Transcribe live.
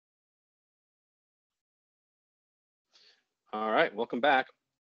All right, welcome back.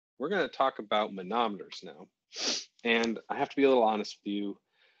 We're going to talk about manometers now. And I have to be a little honest with you.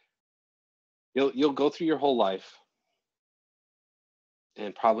 You'll go through your whole life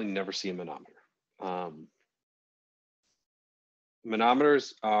and probably never see a manometer.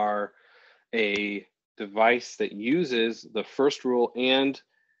 Manometers are a device that uses the first rule and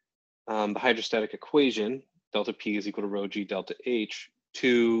the hydrostatic equation, delta P is equal to rho G delta H,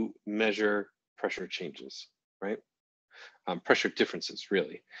 to measure pressure changes, right? Pressure differences,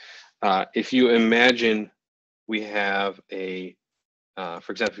 really. If you imagine we have a,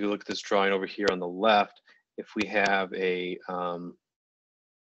 for example, if you look at this drawing over here on the left, if we have a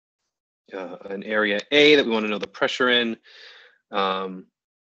an area A that we want to know the pressure in,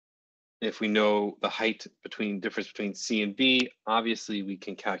 if we know the height difference between C and B, obviously we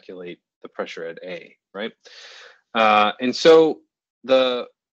can calculate the pressure at A, right? And so the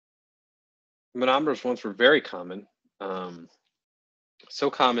manometers once were very common. So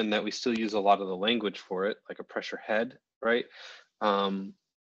common that we still use a lot of the language for it, like a pressure head, right?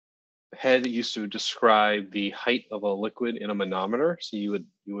 Head used to describe the height of a liquid in a manometer. So you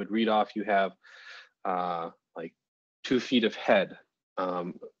would read off, you have like 2 feet of head.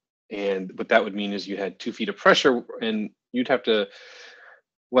 And what that would mean is you had 2 feet of pressure, and you'd have to,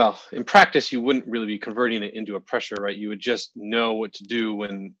 well, in practice, you wouldn't really be converting it into a pressure, right? You would just know what to do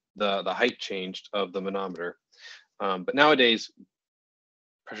when the height changed of the manometer. But nowadays,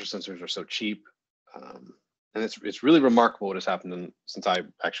 pressure sensors are so cheap. And it's really remarkable what has happened since I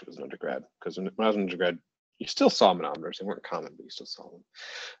actually was an undergrad, because when I was an undergrad, you still saw manometers. They weren't common, but you still saw them.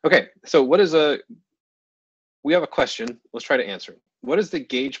 Okay, so we have a question. Let's try to answer it. What is the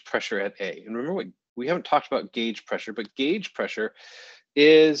gauge pressure at A? And remember, we haven't talked about gauge pressure, but gauge pressure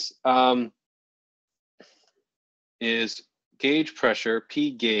is gauge pressure, P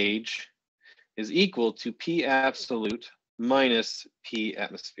gauge, is equal to P absolute minus P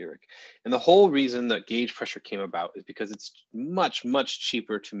atmospheric. And the whole reason that gauge pressure came about is because it's much, much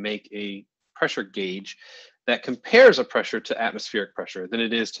cheaper to make a pressure gauge that compares a pressure to atmospheric pressure than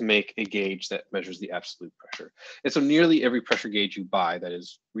it is to make a gauge that measures the absolute pressure. And so nearly every pressure gauge you buy that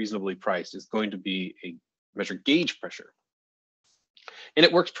is reasonably priced is going to be a measure gauge pressure. And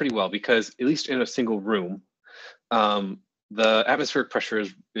it works pretty well because, at least in a single room, the atmospheric pressure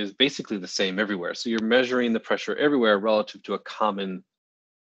is basically the same everywhere. So you're measuring the pressure everywhere relative to a common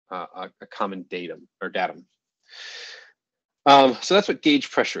datum. So that's what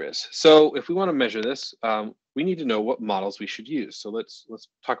gauge pressure is. So if we want to measure this, we need to know what models we should use. So let's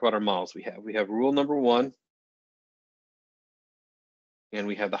talk about our models we have. We have rule number 1, and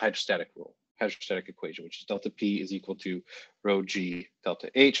we have the hydrostatic equation, which is delta P is equal to rho G delta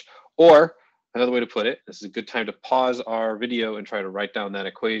H. Or another way to put it, this is a good time to pause our video and try to write down that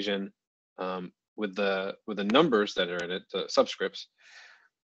equation with the numbers that are in it, the subscripts.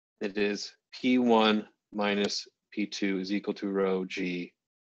 It is P1 minus P2 is equal to rho G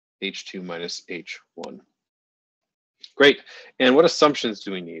H2 minus H1. Great. And what assumptions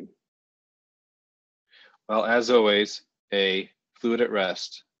do we need? Well, as always, A, fluid at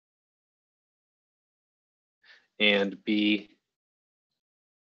rest, and B,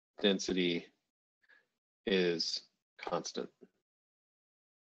 density is constant.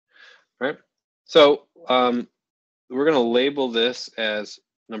 All right. So we're going to label this as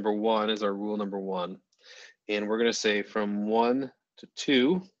number 1, as our rule number 1. And we're going to say from 1 to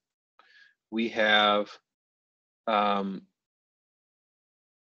 2, we have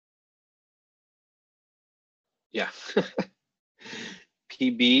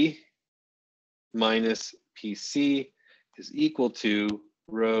PB minus PC is equal to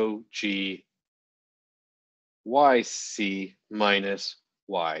rho G YC minus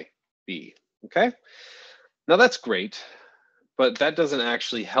YB. Okay, now that's great, but that doesn't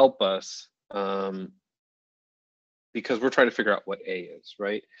actually help us because we're trying to figure out what A is,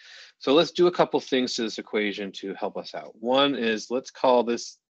 right? So let's do a couple things to this equation to help us out. One is, let's call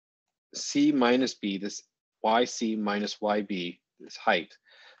this C minus B, this YC minus YB, this height.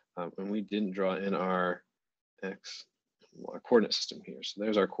 And we didn't draw in our coordinate system here. So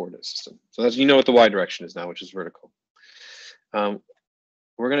there's our coordinate system. So that's, you know what the Y direction is now, which is vertical. We're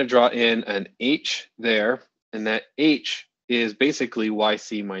going to draw in an H there, and that H is basically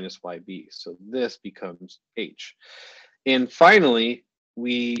YC minus YB. So this becomes H. And finally,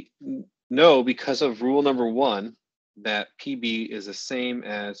 we know, because of rule number 1, that PB is the same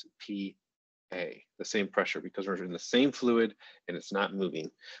as PA, the same pressure, because we're in the same fluid and it's not moving.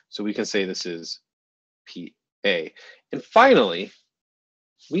 So we can say this is PA. And finally,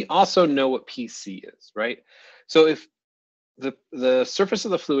 we also know what PC is, right? So if the surface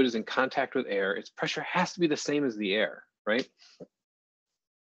of the fluid is in contact with air, its pressure has to be the same as the air. right?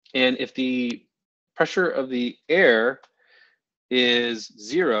 And if the pressure of the air is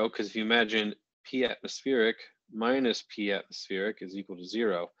 0, because if you imagine P atmospheric minus P atmospheric is equal to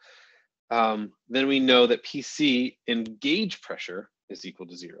 0, then we know that PC in gauge pressure is equal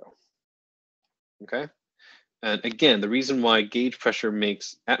to 0. Okay? And again, the reason why gauge pressure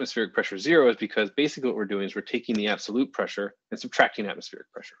makes atmospheric pressure 0 is because basically what we're doing is we're taking the absolute pressure and subtracting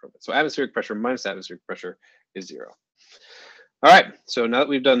atmospheric pressure from it. So atmospheric pressure minus atmospheric pressure is 0. All right, so now that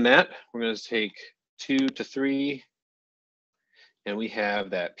we've done that, we're going to take 2 to 3, and we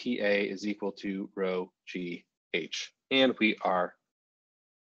have that PA is equal to rho GH, and we are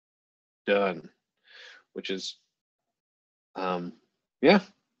done, which is, yeah,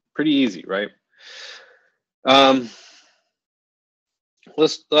 pretty easy, right?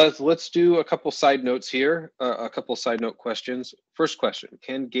 Let's do a couple side notes here, a couple side note questions. First question,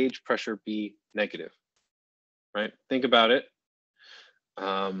 can gauge pressure be negative? Right, think about it.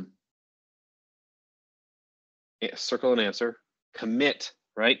 Circle an answer. Commit,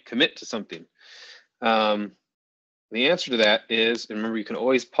 right? Commit to something. The answer to that is, and remember, you can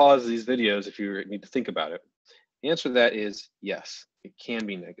always pause these videos if you need to think about it. The answer to that is yes, it can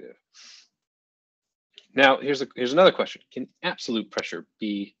be negative. Now, here's another question. Can absolute pressure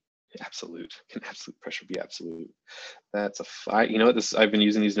be absolute? Can absolute pressure be absolute? That's you know what, I've been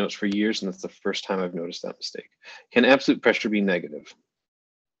using these notes for years, and that's the first time I've noticed that mistake. Can absolute pressure be negative?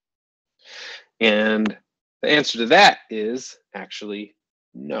 And the answer to that is actually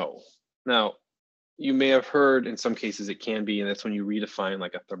no. Now, you may have heard in some cases it can be, and that's when you redefine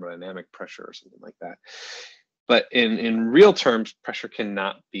like a thermodynamic pressure or something like that. But in real terms, pressure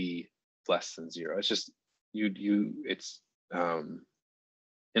cannot be less than 0. It's just it's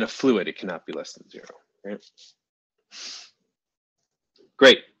in a fluid, it cannot be less than 0. Right?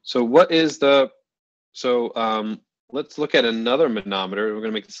 Great. So what is let's look at another manometer. We're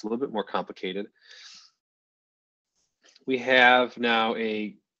going to make this a little bit more complicated. We have now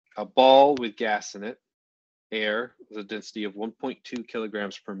a ball with gas in it, air, with a density of 1.2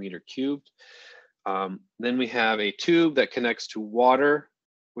 kilograms per meter cubed. Then we have a tube that connects to water,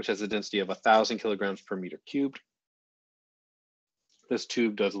 which has a density of 1,000 kilograms per meter cubed. This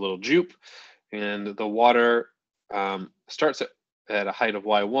tube does a little juke, and the water starts at a height of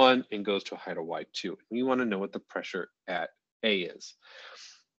Y1 and goes to a height of Y2. We want to know what the pressure at A is.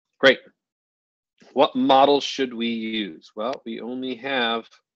 Great. What models should we use? Well, we only have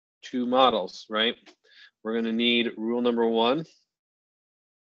 2 models, right? We're going to need rule number 1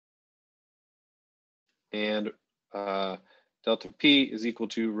 and delta P is equal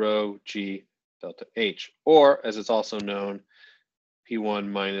to rho G delta H, or as it's also known, P1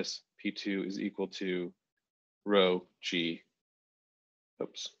 minus P2 is equal to rho G,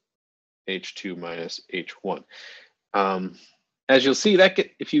 H2 minus H1. As you'll see, that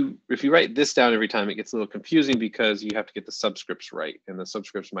if you write this down every time, it gets a little confusing because you have to get the subscripts right, and the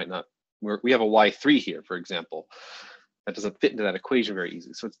subscripts might not. We have a Y3 here, for example, that doesn't fit into that equation very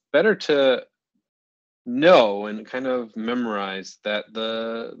easily. So it's better to know and kind of memorize that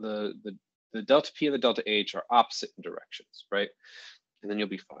the delta P and the delta H are opposite in directions, right? And then you'll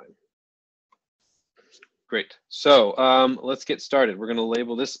be fine. Great. So let's get started. We're going to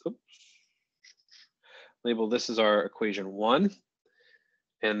label this. Label this as our equation 1,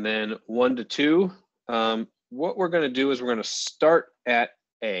 and then 1 to 2. What we're going to do is we're going to start at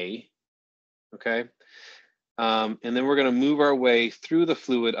A, okay? And then we're going to move our way through the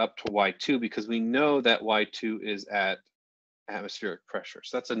fluid up to Y2 because we know that Y2 is at atmospheric pressure.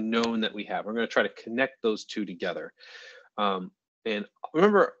 So that's a known that we have. We're going to try to connect those two together. And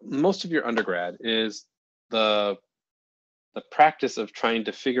remember, most of your undergrad is the practice of trying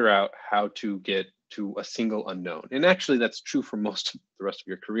to figure out how to get to a single unknown. And actually, that's true for most of the rest of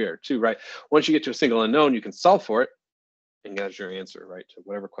your career too, right? Once you get to a single unknown, you can solve for it and get your answer, right, to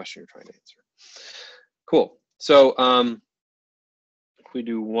whatever question you're trying to answer. Cool. So if we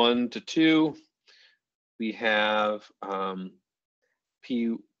do 1 to 2, we have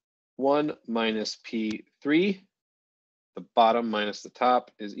P1 minus P3, the bottom minus the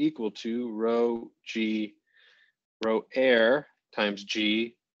top, is equal to rho G, rho air times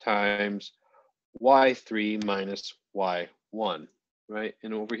G times Y3 minus Y1, right?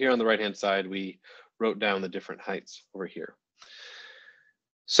 And over here on the right-hand side, we wrote down the different heights over here.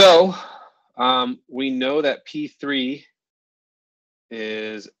 So we know that P3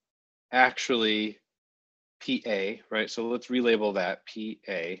 is actually PA, right? So let's relabel that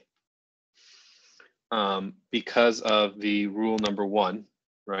PA because of the rule number 1,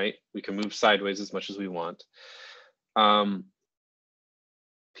 right? We can move sideways as much as we want.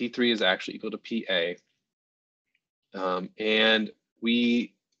 P3 is actually equal to PA. And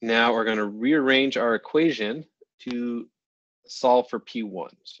we now are going to rearrange our equation to solve for P1.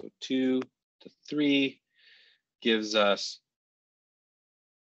 So 2 to 3 gives us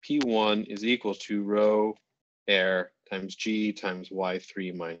P1 is equal to rho air times G times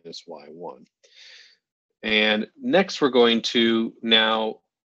Y3 minus Y1. And next we're going to now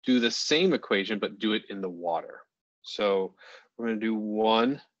do the same equation, but do it in the water. So we're going to do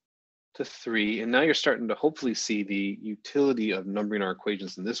 1 to 3, and now you're starting to hopefully see the utility of numbering our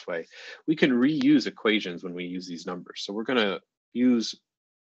equations in this way. We can reuse equations when we use these numbers. So we're going to use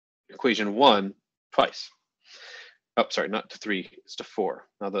equation 1 twice. Oh, sorry, not to 3, it's to 4.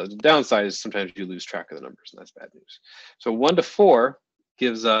 Now the downside is sometimes you lose track of the numbers, and that's bad news. So 1 to 4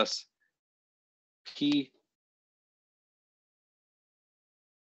 gives us we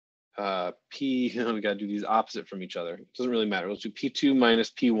got to do these opposite from each other. It doesn't really matter. Let's do P2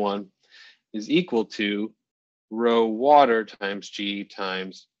 minus P1 is equal to rho water times G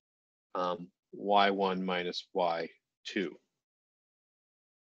times Y1 minus Y2.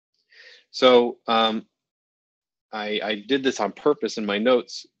 So I did this on purpose in my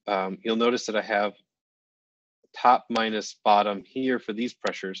notes. You'll notice that I have top minus bottom here for these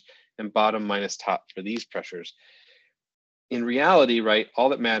pressures and bottom minus top for these pressures. In reality, right, all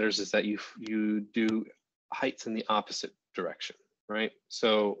that matters is that you do heights in the opposite direction, right?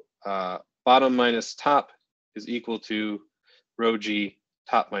 So bottom minus top is equal to rho G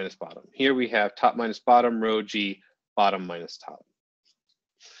top minus bottom. Here we have top minus bottom, rho G, bottom minus top.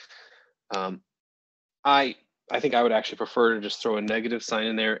 I think I would actually prefer to just throw a negative sign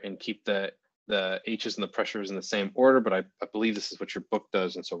in there and keep the H's and the pressures in the same order, but I believe this is what your book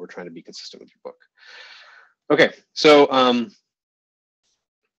does, and so we're trying to be consistent with your book. Okay, so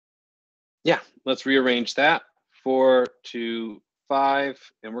yeah, let's rearrange that. 4 to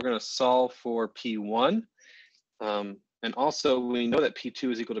 5, and we're going to solve for P1. And also, we know that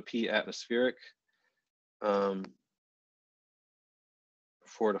P2 is equal to P atmospheric. 4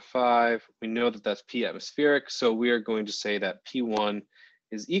 to 5, we know that that's P atmospheric, so we are going to say that P1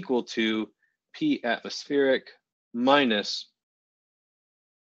 is equal to P atmospheric minus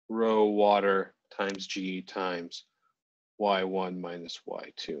rho water times G times Y1 minus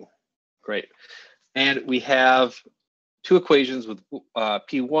Y2. Great. And we have two equations with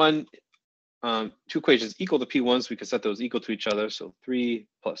P1, two equations equal to P1, so we can set those equal to each other. So 3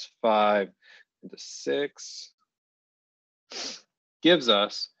 plus 5 into 6 gives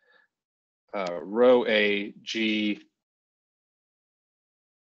us rho A G.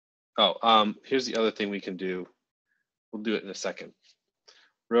 Oh, here's the other thing we can do. We'll do it in a second.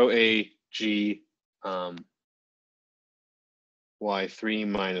 Rho A G Y3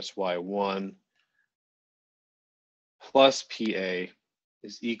 minus Y1 plus PA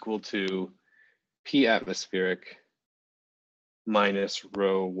is equal to P atmospheric minus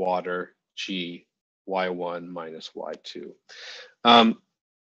rho water G Y1 minus Y2.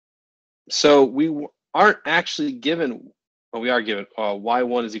 So we aren't actually given, well, we are given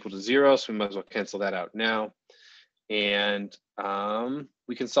Y1 is equal to 0, so we might as well cancel that out now. And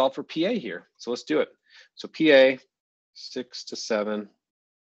we can solve for PA here. So let's do it. So PA, 6 to 7.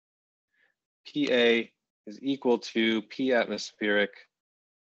 PA is equal to P atmospheric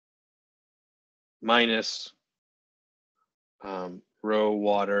minus rho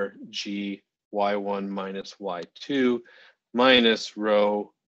water G Y1 minus Y2 minus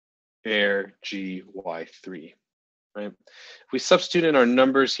rho air G Y3. Right? If we substitute in our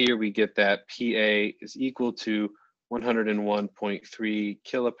numbers here, we get that PA is equal to 101.3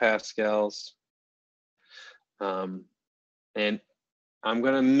 kilopascals. And I'm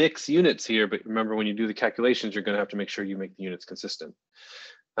going to mix units here, but remember when you do the calculations, you're going to have to make sure you make the units consistent.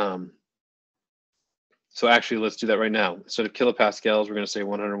 So actually, let's do that right now. Instead of kilopascals, we're going to say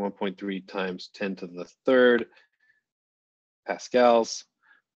 101.3 times 10 to the third pascals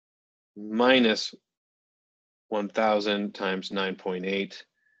minus 1,000 times 9.8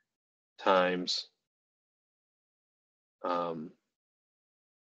 times Y1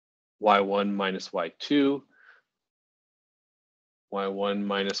 minus Y2. Y1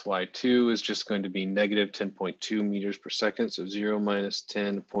 minus Y2 is just going to be negative 10.2 meters per second. So 0 minus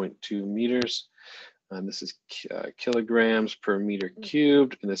 10.2 meters. And this is kilograms per meter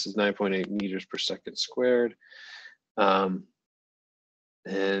cubed. And this is 9.8 meters per second squared. We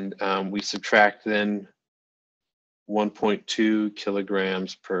subtract then 1.2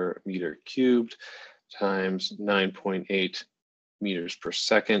 kilograms per meter cubed times 9.8 meters per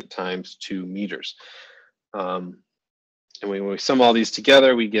second times 2 meters. And when we sum all these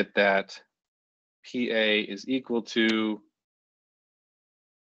together, we get that PA is equal to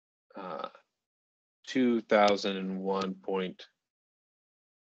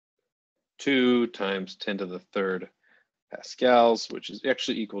 2001.2 times 10 to the third pascals, which is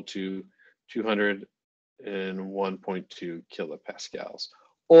actually equal to 201.2 kilopascals,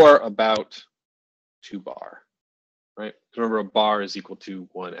 or about 2 bar, right? Remember, a bar is equal to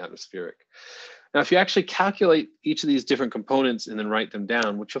 1 atmospheric. Now, if you actually calculate each of these different components and then write them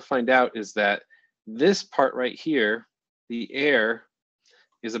down, what you'll find out is that this part right here, the air,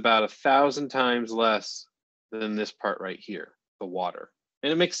 is about 1,000 times less than this part right here, the water.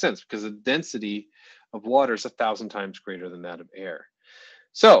 And it makes sense because the density of water is 1,000 times greater than that of air.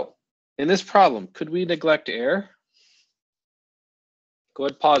 So in this problem, could we neglect air? Go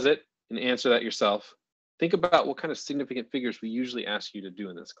ahead, pause it, and answer that yourself. Think about what kind of significant figures we usually ask you to do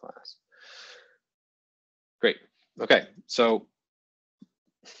in this class. Great. Okay, so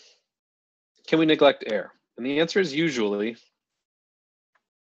can we neglect air? And the answer is usually,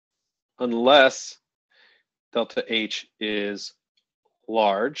 unless delta H is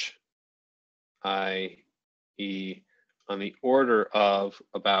large, i.e. on the order of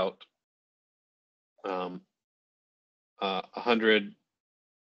about 100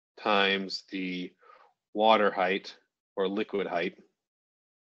 times the water height or liquid height,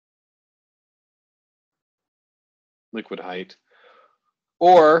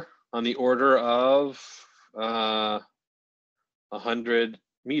 or on the order of 100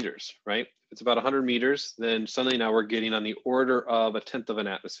 meters, right? If it's about 100 meters, then suddenly now we're getting on the order of 1/10 of an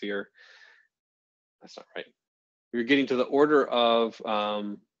atmosphere. That's not right. You're getting to the order of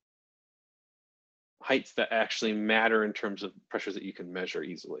heights that actually matter in terms of pressures that you can measure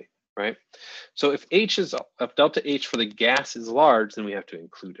easily, right? So if delta H for the gas is large, then we have to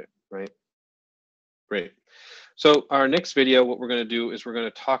include it, right? Great. So our next video, what we're going to do is we're going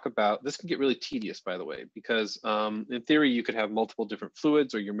to talk about, this can get really tedious, by the way, because in theory, you could have multiple different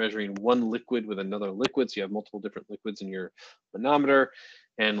fluids, or you're measuring one liquid with another liquid. So you have multiple different liquids in your manometer.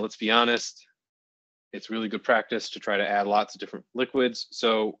 And let's be honest, it's really good practice to try to add lots of different liquids.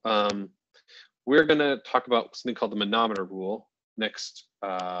 So we're going to talk about something called the manometer rule next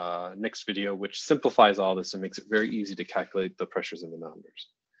video, which simplifies all this and makes it very easy to calculate the pressures in manometers.